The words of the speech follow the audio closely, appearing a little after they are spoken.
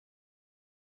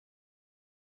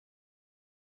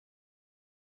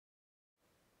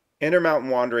Intermountain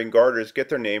wandering garters get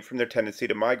their name from their tendency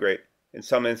to migrate, in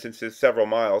some instances several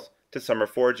miles, to summer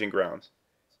foraging grounds.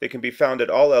 They can be found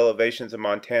at all elevations of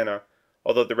Montana,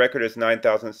 although the record is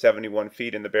 9,071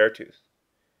 feet in the Beartooth.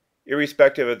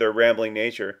 Irrespective of their rambling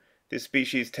nature, this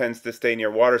species tends to stay near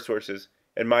water sources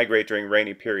and migrate during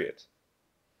rainy periods.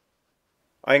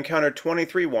 I encountered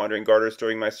 23 wandering garters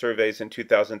during my surveys in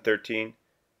 2013.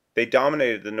 They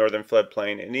dominated the northern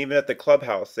floodplain, and even at the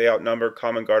clubhouse they outnumbered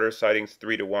common garter sightings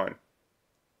 3 to 1.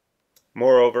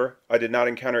 Moreover, I did not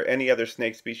encounter any other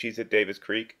snake species at Davis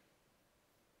Creek.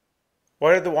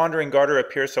 Why did the wandering garter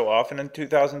appear so often in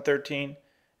 2013?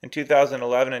 In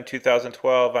 2011 and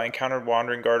 2012, I encountered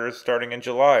wandering garters starting in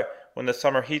July, when the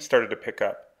summer heat started to pick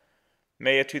up.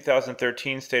 May of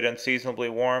 2013 stayed unseasonably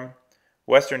warm.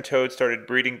 Western toads started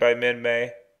breeding by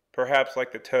mid-May. Perhaps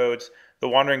like the toads, the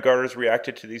wandering garters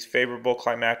reacted to these favorable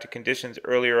climatic conditions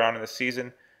earlier on in the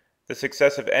season. The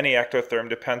success of any ectotherm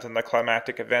depends on the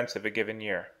climatic events of a given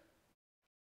year.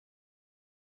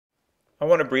 I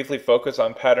want to briefly focus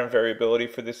on pattern variability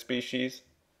for this species.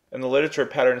 In the literature,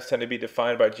 patterns tend to be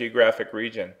defined by geographic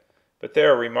region, but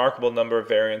there are a remarkable number of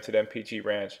variants at MPG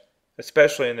Ranch,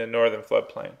 especially in the northern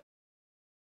floodplain.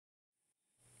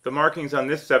 The markings on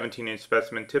this 17-inch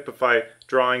specimen typify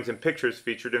drawings and pictures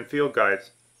featured in field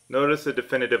guides. Notice the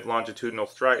definitive longitudinal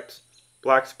stripes.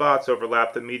 Black spots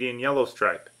overlap the median yellow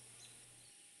stripe.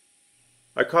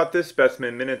 I caught this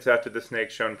specimen minutes after the snake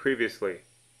shown previously.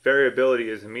 Variability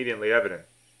is immediately evident.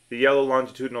 The yellow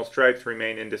longitudinal stripes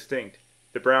remain indistinct.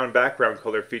 The brown background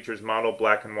color features mottled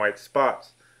black and white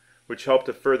spots, which help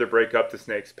to further break up the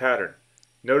snake's pattern.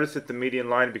 Notice that the median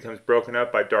line becomes broken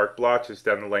up by dark blotches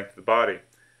down the length of the body.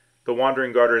 The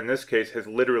wandering garter in this case has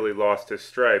literally lost his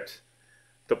stripes.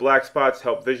 The black spots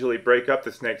help visually break up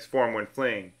the snake's form when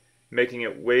fleeing, making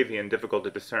it wavy and difficult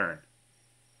to discern.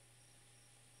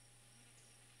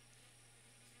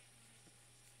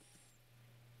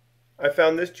 I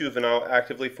found this juvenile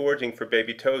actively foraging for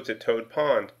baby toads at Toad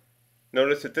Pond.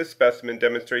 Notice that this specimen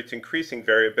demonstrates increasing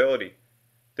variability.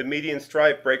 The median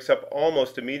stripe breaks up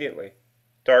almost immediately.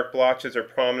 Dark blotches are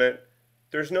prominent.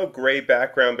 There is no gray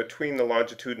background between the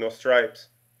longitudinal stripes.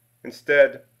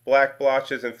 Instead, black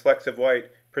blotches and flecks of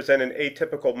white present an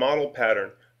atypical mottled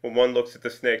pattern when one looks at the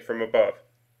snake from above.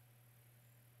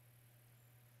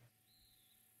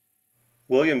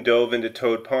 William dove into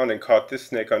Toad Pond and caught this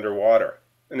snake underwater,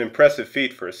 an impressive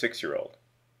feat for a 6-year-old.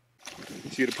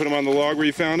 So you had to put him on the log where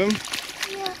you found him?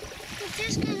 Yeah, I'm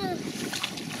just gonna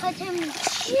put him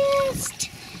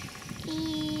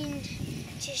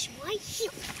just right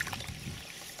here.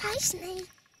 Hi, snake.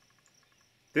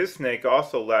 This snake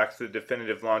also lacks the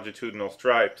definitive longitudinal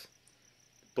stripes.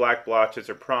 Black blotches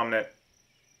are prominent.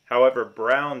 However,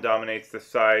 brown dominates the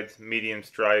sides, median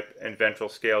stripe, and ventral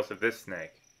scales of this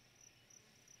snake.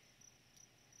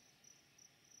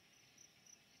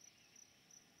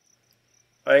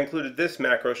 I included this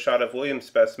macro shot of William's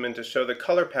specimen to show the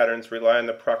color patterns rely on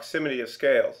the proximity of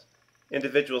scales.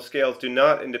 Individual scales do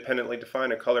not independently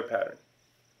define a color pattern.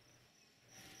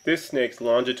 This snake's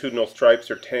longitudinal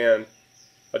stripes are tan.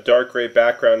 A dark gray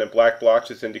background and black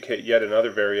blotches indicate yet another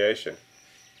variation.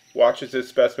 Watch as this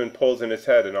specimen pulls in his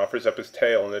head and offers up his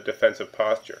tail in a defensive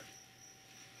posture.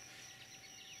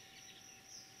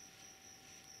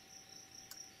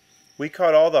 We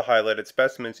caught all the highlighted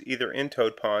specimens either in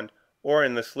Toad Pond or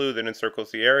in the slough that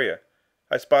encircles the area.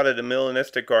 I spotted a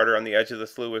melanistic garter on the edge of the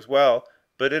slough as well,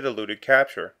 but it eluded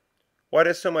capture. Why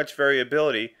does so much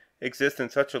variability exist in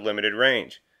such a limited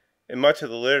range? In much of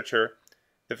the literature,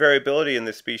 the variability in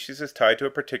this species is tied to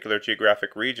a particular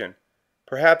geographic region.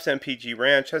 Perhaps MPG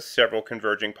Ranch has several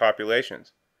converging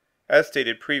populations. As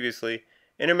stated previously,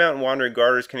 intermountain wandering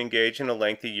garters can engage in a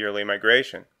lengthy yearly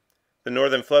migration. The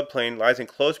northern floodplain lies in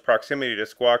close proximity to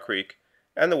Squaw Creek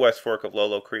and the West Fork of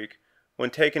Lolo Creek. When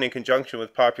taken in conjunction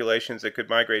with populations that could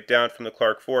migrate down from the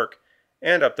Clark Fork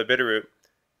and up the Bitterroot,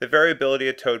 the variability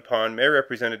at Toad Pond may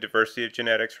represent a diversity of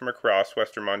genetics from across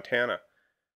western Montana.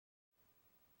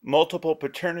 Multiple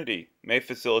paternity may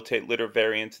facilitate litter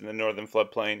variants in the northern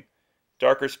floodplain.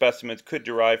 Darker specimens could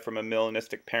derive from a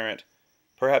melanistic parent.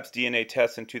 Perhaps DNA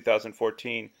tests in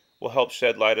 2014 will help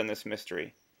shed light on this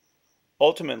mystery.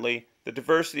 Ultimately, the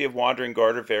diversity of wandering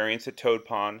garter variants at Toad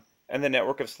Pond and the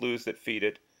network of sloughs that feed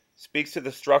it speaks to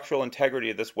the structural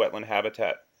integrity of this wetland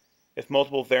habitat. If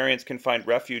multiple variants can find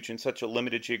refuge in such a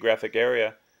limited geographic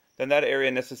area, then that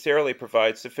area necessarily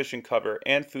provides sufficient cover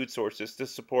and food sources to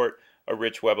support a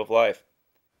rich web of life.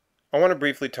 I want to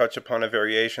briefly touch upon a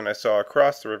variation I saw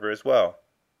across the river as well.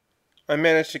 I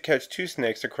managed to catch 2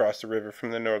 snakes across the river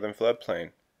from the northern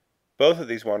floodplain. Both of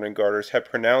these wandering garters had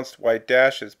pronounced white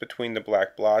dashes between the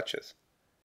black blotches.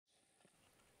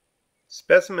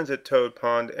 Specimens at Toad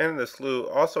Pond and in the slough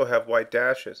also have white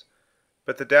dashes,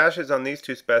 but the dashes on these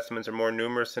two specimens are more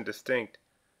numerous and distinct.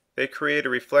 They create a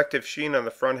reflective sheen on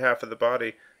the front half of the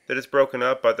body that is broken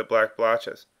up by the black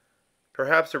blotches.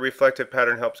 Perhaps the reflective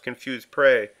pattern helps confuse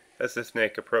prey as the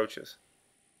snake approaches.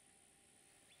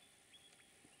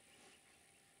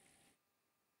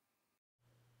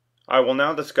 I will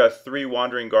now discuss 3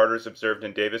 wandering garters observed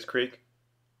in Davis Creek.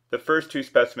 The first 2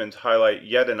 specimens highlight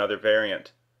yet another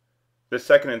variant. The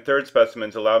second and third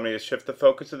specimens allow me to shift the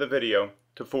focus of the video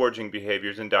to foraging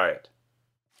behaviors and diet.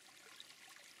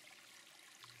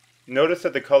 Notice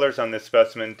that the colors on this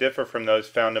specimen differ from those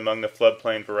found among the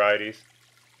floodplain varieties.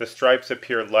 The stripes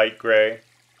appear light gray,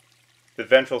 the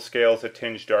ventral scales a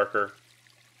tinge darker.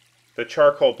 The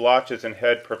charcoal blotches and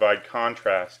head provide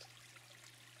contrast.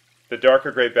 The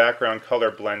darker gray background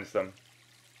color blends them.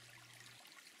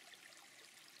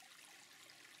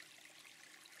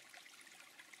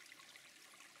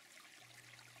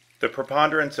 The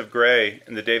preponderance of gray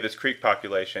in the Davis Creek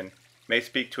population may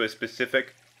speak to a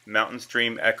specific mountain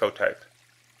stream ecotype.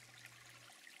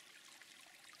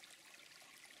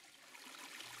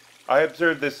 I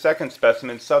observed this second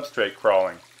specimen substrate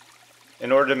crawling.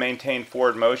 In order to maintain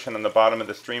forward motion on the bottom of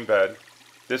the stream bed,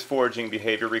 this foraging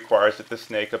behavior requires that the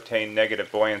snake obtain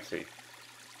negative buoyancy.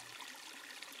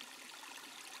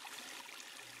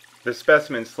 The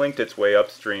specimen slinked its way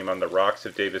upstream on the rocks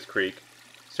of Davis Creek,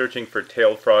 searching for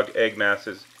tailed frog egg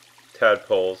masses,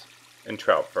 tadpoles, and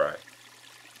trout fry.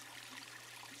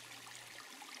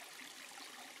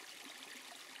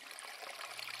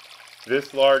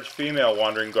 This large female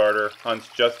wandering garter hunts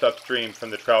just upstream from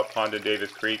the trout pond in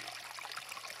Davis Creek.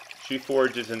 She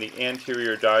forages in the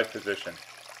anterior dive position.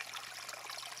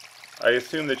 I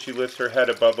assume that she lifts her head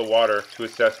above the water to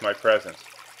assess my presence.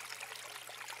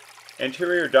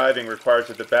 Anterior diving requires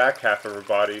that the back half of her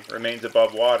body remains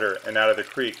above water and out of the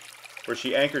creek, where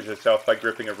she anchors herself by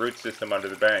gripping a root system under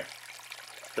the bank.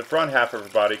 The front half of her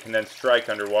body can then strike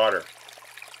underwater.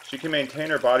 She can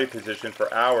maintain her body position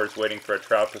for hours waiting for a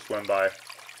trout to swim by.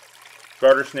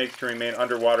 Garter snakes can remain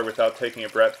underwater without taking a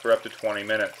breath for up to 20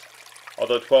 minutes,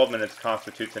 although 12 minutes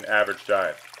constitutes an average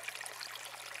dive.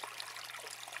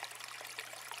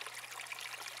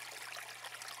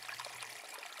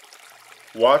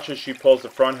 Watch as she pulls the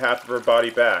front half of her body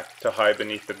back to hide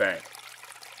beneath the bank.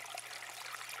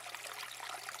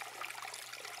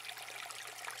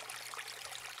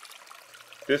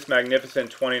 This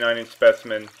magnificent 29-inch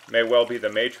specimen may well be the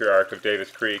matriarch of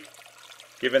Davis Creek.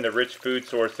 Given the rich food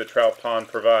source the trout pond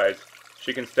provides,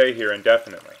 she can stay here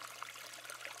indefinitely.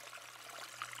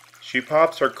 She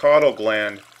pops her caudal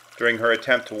gland during her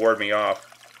attempt to ward me off.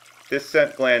 This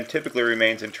scent gland typically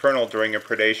remains internal during a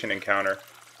predation encounter.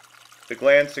 The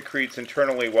gland secretes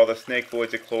internally while the snake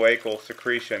voids a cloacal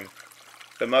secretion.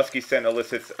 The musky scent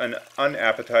elicits an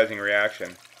unappetizing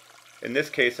reaction. In this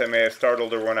case, I may have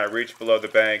startled her when I reached below the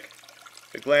bank.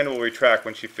 The gland will retract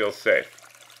when she feels safe.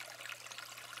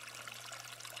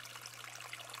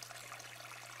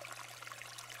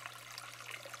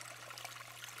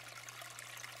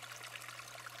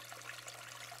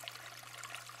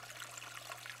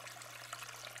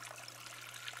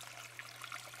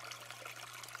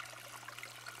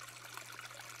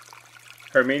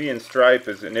 Her median stripe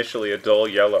is initially a dull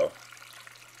yellow.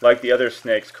 Like the other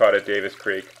snakes caught at Davis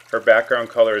Creek, her background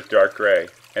color is dark gray,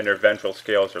 and her ventral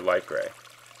scales are light gray.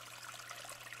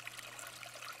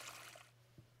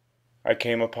 I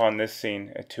came upon this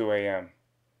scene at 2 a.m.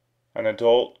 An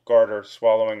adult garter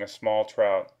swallowing a small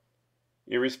trout.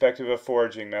 Irrespective of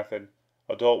foraging method,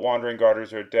 adult wandering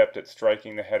garters are adept at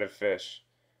striking the head of fish.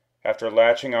 After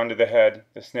latching onto the head,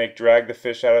 the snake dragged the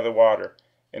fish out of the water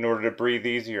in order to breathe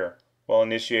easier while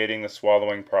initiating the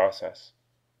swallowing process.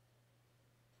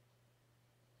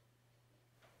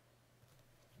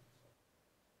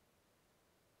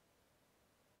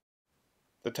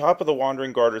 The top of the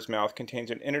wandering garter's mouth contains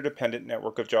an interdependent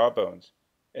network of jaw bones.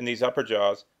 In these upper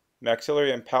jaws,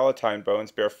 maxillary and palatine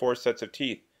bones bear 4 sets of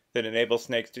teeth that enable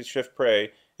snakes to shift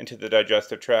prey into the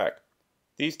digestive tract.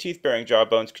 These teeth-bearing jaw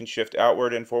bones can shift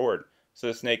outward and forward, so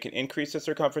the snake can increase the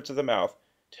circumference of the mouth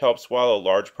to help swallow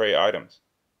large prey items.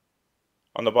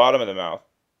 On the bottom of the mouth,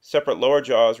 separate lower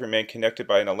jaws remain connected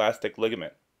by an elastic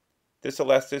ligament. This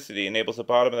elasticity enables the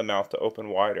bottom of the mouth to open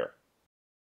wider.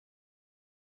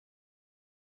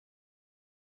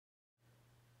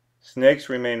 Snakes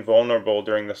remain vulnerable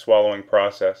during the swallowing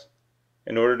process.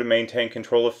 In order to maintain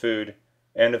control of food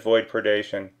and avoid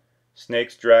predation,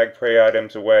 snakes drag prey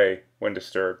items away when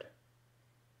disturbed.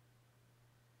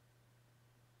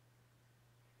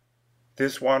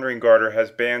 This wandering garter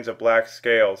has bands of black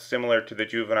scales similar to the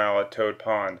juvenile at Toad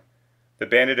Pond. The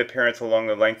banded appearance along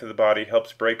the length of the body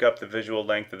helps break up the visual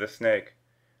length of the snake.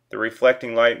 The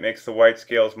reflecting light makes the white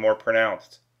scales more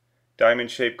pronounced.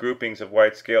 Diamond-shaped groupings of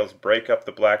white scales break up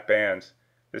the black bands.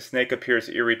 The snake appears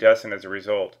iridescent as a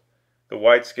result. The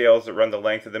white scales that run the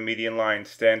length of the median line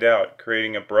stand out,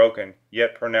 creating a broken,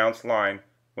 yet pronounced line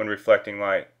when reflecting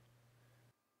light.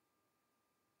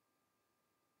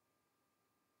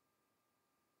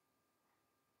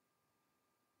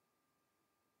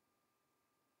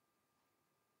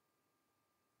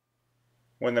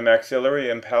 When the maxillary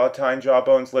and palatine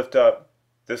jawbones lift up,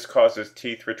 this causes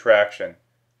teeth retraction.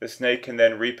 The snake can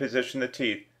then reposition the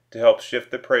teeth to help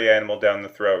shift the prey animal down the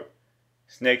throat.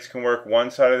 Snakes can work one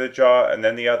side of the jaw and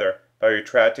then the other by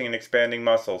retracting and expanding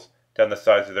muscles down the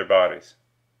sides of their bodies.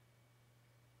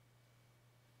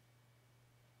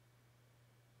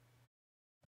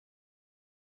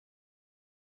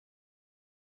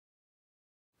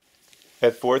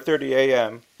 At 4:30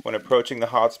 a.m., when approaching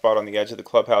the hot spot on the edge of the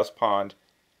clubhouse pond,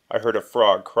 I heard a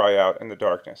frog cry out in the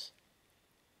darkness.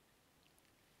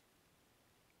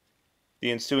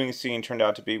 The ensuing scene turned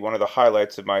out to be one of the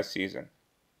highlights of my season.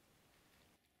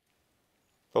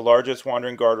 The largest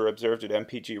wandering garter observed at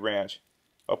MPG Ranch,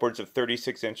 upwards of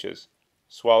 36 inches,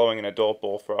 swallowing an adult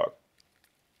bullfrog.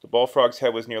 The bullfrog's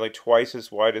head was nearly twice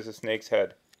as wide as a snake's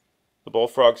head. The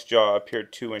bullfrog's jaw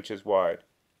appeared 2 inches wide.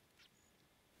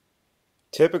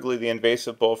 Typically, the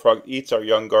invasive bullfrog eats our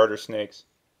young garter snakes.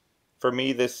 For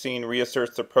me, this scene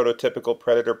reasserts the prototypical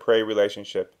predator-prey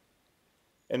relationship.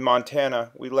 In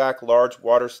Montana, we lack large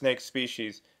water snake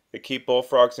species that keep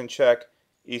bullfrogs in check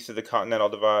east of the Continental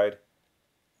Divide.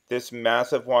 This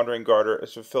massive wandering garter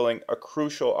is fulfilling a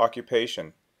crucial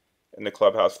occupation in the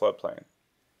clubhouse floodplain.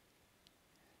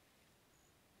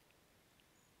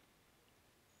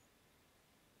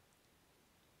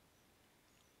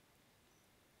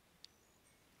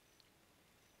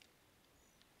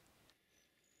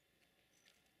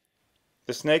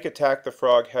 The snake attacked the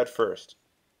frog head first.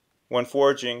 When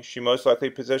foraging, she most likely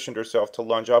positioned herself to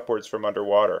lunge upwards from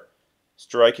underwater,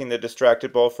 striking the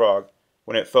distracted bullfrog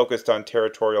when it focused on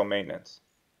territorial maintenance.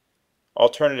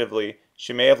 Alternatively,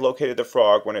 she may have located the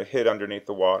frog when it hid underneath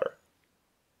the water.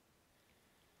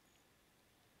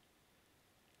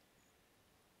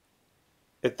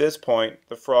 At this point,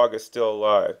 the frog is still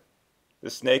alive. The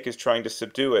snake is trying to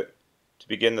subdue it to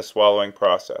begin the swallowing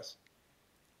process.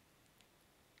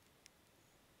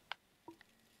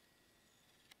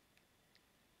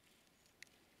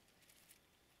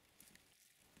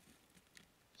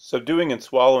 Subduing and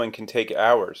swallowing can take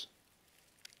hours.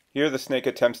 Here the snake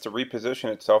attempts to reposition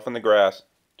itself in the grass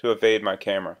to evade my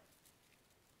camera.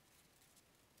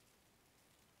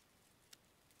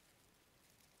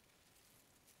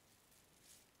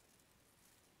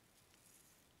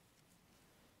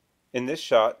 In this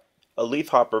shot, a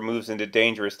leafhopper moves into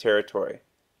dangerous territory.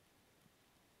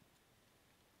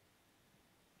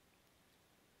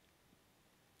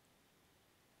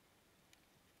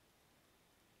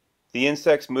 The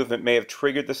insect's movement may have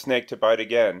triggered the snake to bite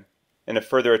again in a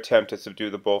further attempt to subdue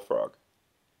the bullfrog.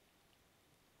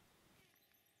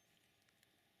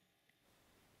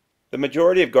 The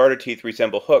majority of garter teeth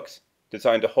resemble hooks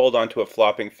designed to hold onto a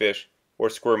flopping fish or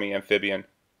squirmy amphibian.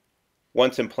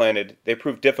 Once implanted, they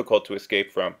prove difficult to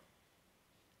escape from.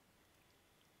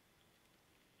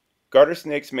 Garter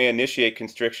snakes may initiate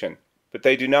constriction, but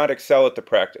they do not excel at the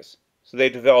practice, so they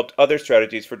developed other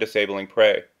strategies for disabling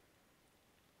prey.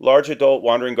 Large adult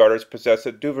wandering garters possess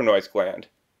a Duvernoy's gland,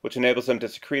 which enables them to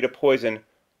secrete a poison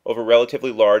over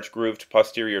relatively large grooved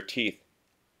posterior teeth.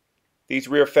 These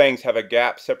rear fangs have a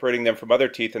gap separating them from other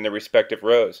teeth in their respective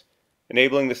rows,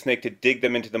 enabling the snake to dig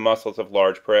them into the muscles of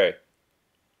large prey.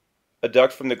 A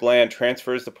duct from the gland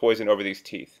transfers the poison over these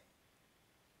teeth.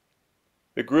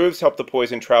 The grooves help the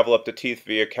poison travel up the teeth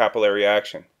via capillary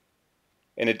action.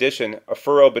 In addition, a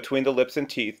furrow between the lips and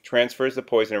teeth transfers the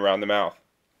poison around the mouth.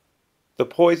 The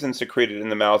poison secreted in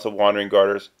the mouths of wandering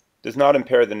garters does not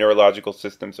impair the neurological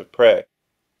systems of prey.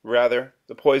 Rather,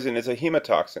 the poison is a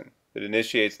hemotoxin that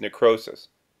initiates necrosis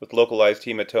with localized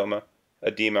hematoma,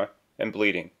 edema, and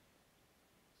bleeding.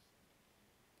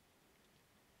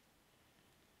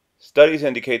 Studies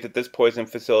indicate that this poison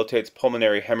facilitates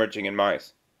pulmonary hemorrhaging in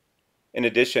mice. In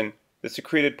addition, the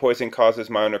secreted poison causes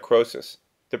myonecrosis,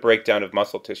 the breakdown of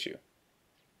muscle tissue.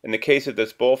 In the case of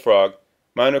this bullfrog,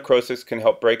 myonecrosis can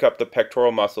help break up the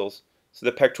pectoral muscles so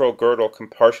the pectoral girdle can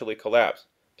partially collapse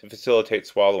to facilitate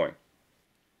swallowing.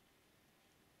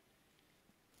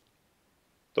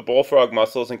 The bullfrog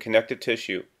muscles and connective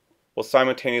tissue will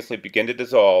simultaneously begin to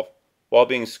dissolve while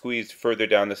being squeezed further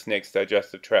down the snake's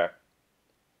digestive tract.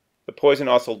 The poison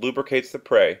also lubricates the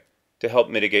prey to help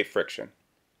mitigate friction.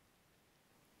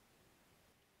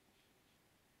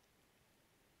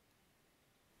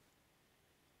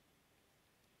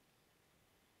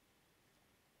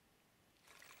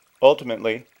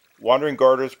 Ultimately, wandering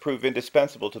garters prove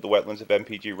indispensable to the wetlands of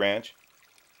MPG Ranch.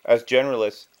 As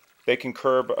generalists, they can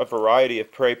curb a variety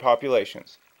of prey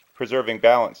populations, preserving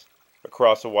balance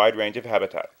across a wide range of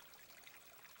habitat.